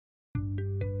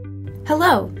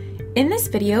Hello! In this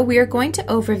video, we are going to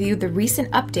overview the recent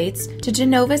updates to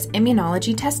Genova's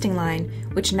immunology testing line,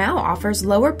 which now offers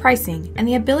lower pricing and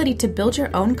the ability to build your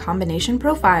own combination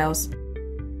profiles.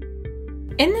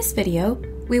 In this video,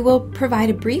 we will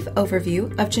provide a brief overview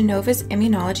of Genova's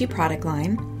immunology product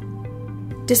line,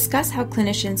 discuss how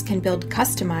clinicians can build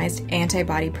customized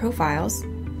antibody profiles,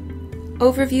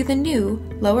 overview the new,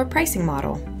 lower pricing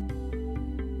model.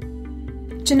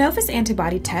 Genova's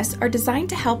antibody tests are designed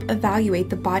to help evaluate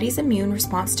the body's immune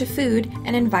response to food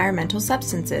and environmental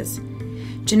substances.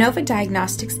 Genova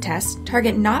Diagnostics tests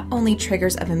target not only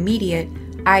triggers of immediate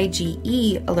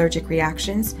IgE allergic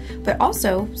reactions, but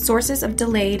also sources of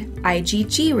delayed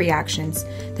IgG reactions,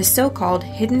 the so-called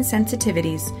hidden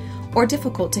sensitivities, or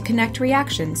difficult to connect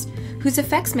reactions, whose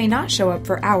effects may not show up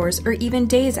for hours or even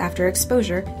days after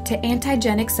exposure to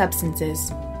antigenic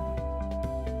substances.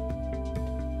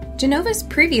 Genova's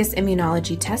previous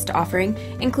immunology test offering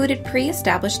included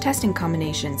pre-established testing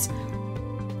combinations,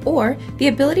 or the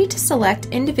ability to select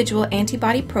individual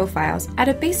antibody profiles at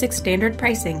a basic standard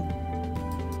pricing.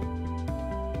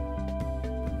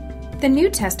 The new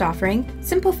test offering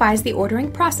simplifies the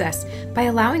ordering process by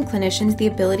allowing clinicians the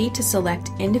ability to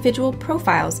select individual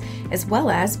profiles as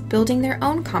well as building their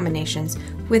own combinations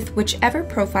with whichever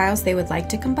profiles they would like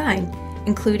to combine,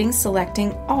 including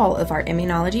selecting all of our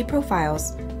immunology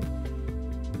profiles.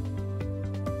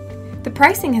 The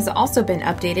pricing has also been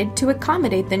updated to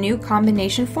accommodate the new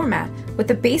combination format,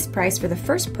 with a base price for the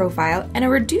first profile and a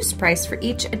reduced price for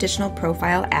each additional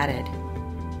profile added.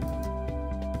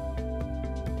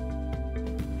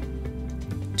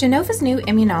 Genova's new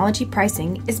immunology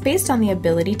pricing is based on the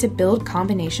ability to build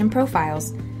combination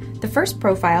profiles. The first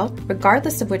profile,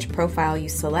 regardless of which profile you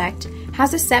select,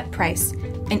 has a set price,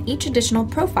 and each additional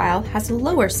profile has a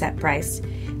lower set price.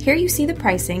 Here you see the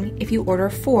pricing if you order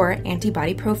 4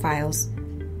 antibody profiles.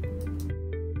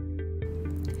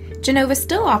 Genova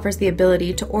still offers the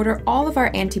ability to order all of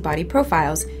our antibody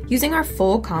profiles using our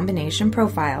full combination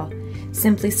profile.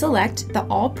 Simply select the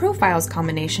All Profiles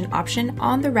combination option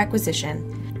on the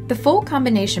requisition. The full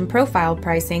combination profile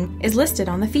pricing is listed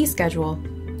on the fee schedule.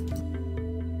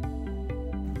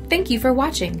 Thank you for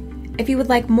watching. If you would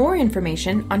like more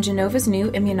information on Genova's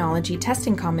new immunology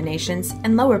testing combinations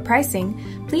and lower pricing,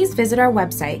 please visit our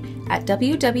website at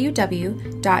www.gdx.net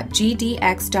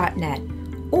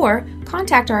or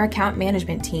contact our account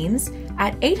management teams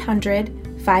at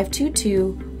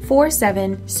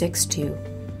 800-522-4762.